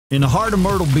In the heart of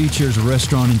Myrtle Beach, there's a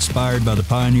restaurant inspired by the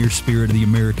pioneer spirit of the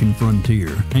American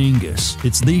frontier, Angus.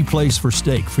 It's the place for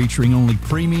steak, featuring only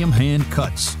premium hand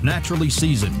cuts, naturally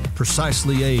seasoned,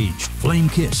 precisely aged,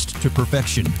 flame-kissed to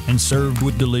perfection, and served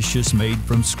with delicious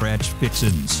made-from-scratch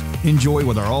fixins. Enjoy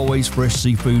with our always fresh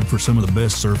seafood for some of the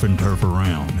best surf and turf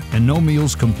around. And no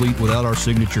meal's complete without our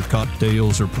signature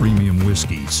cocktails or premium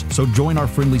whiskeys. So join our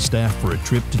friendly staff for a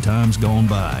trip to times gone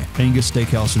by. Angus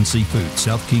Steakhouse and Seafood,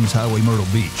 South Kings Highway, Myrtle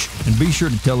Beach. And be sure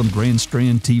to tell them Grand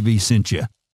Strand TV sent you.